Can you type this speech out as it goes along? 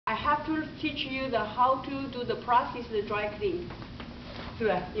I have to teach you the how to do the process the dry clean. 是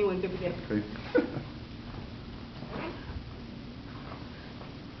吧？英文对不对？可以。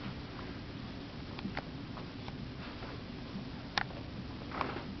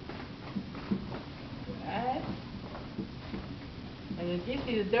And this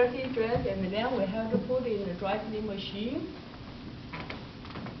is dirty dress, and then we have to put it in the dry clean machine.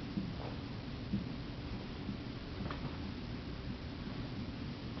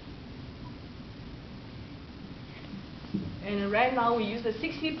 And right now we use the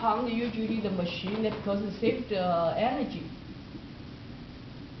 60 pound usually the machine because it saves the energy.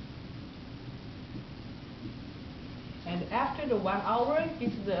 And after the 1 hour,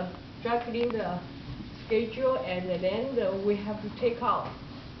 this is the dry clean the schedule, and then we have to take out.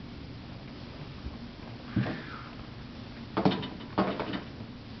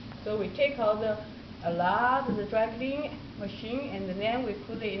 So we take out a lot of the dry clean machine, and then we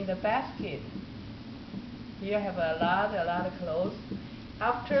put it in the basket. Here I have a lot of clothes.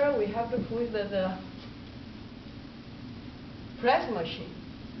 After we have to put the press machine.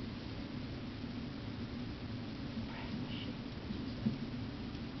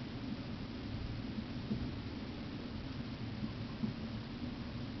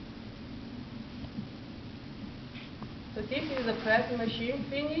 So this is the press machine,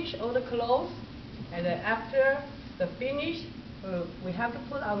 finish all the clothes, and then after the finish, we have to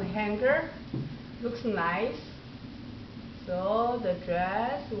put on the hanger. Looks nice. So the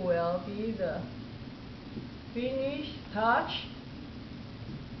dress will be the finish touch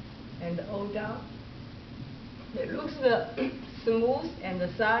and all down. It looks smooth and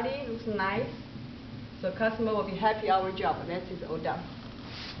the sari looks nice. So customer will be happy our job. That is all done.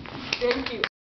 Thank you.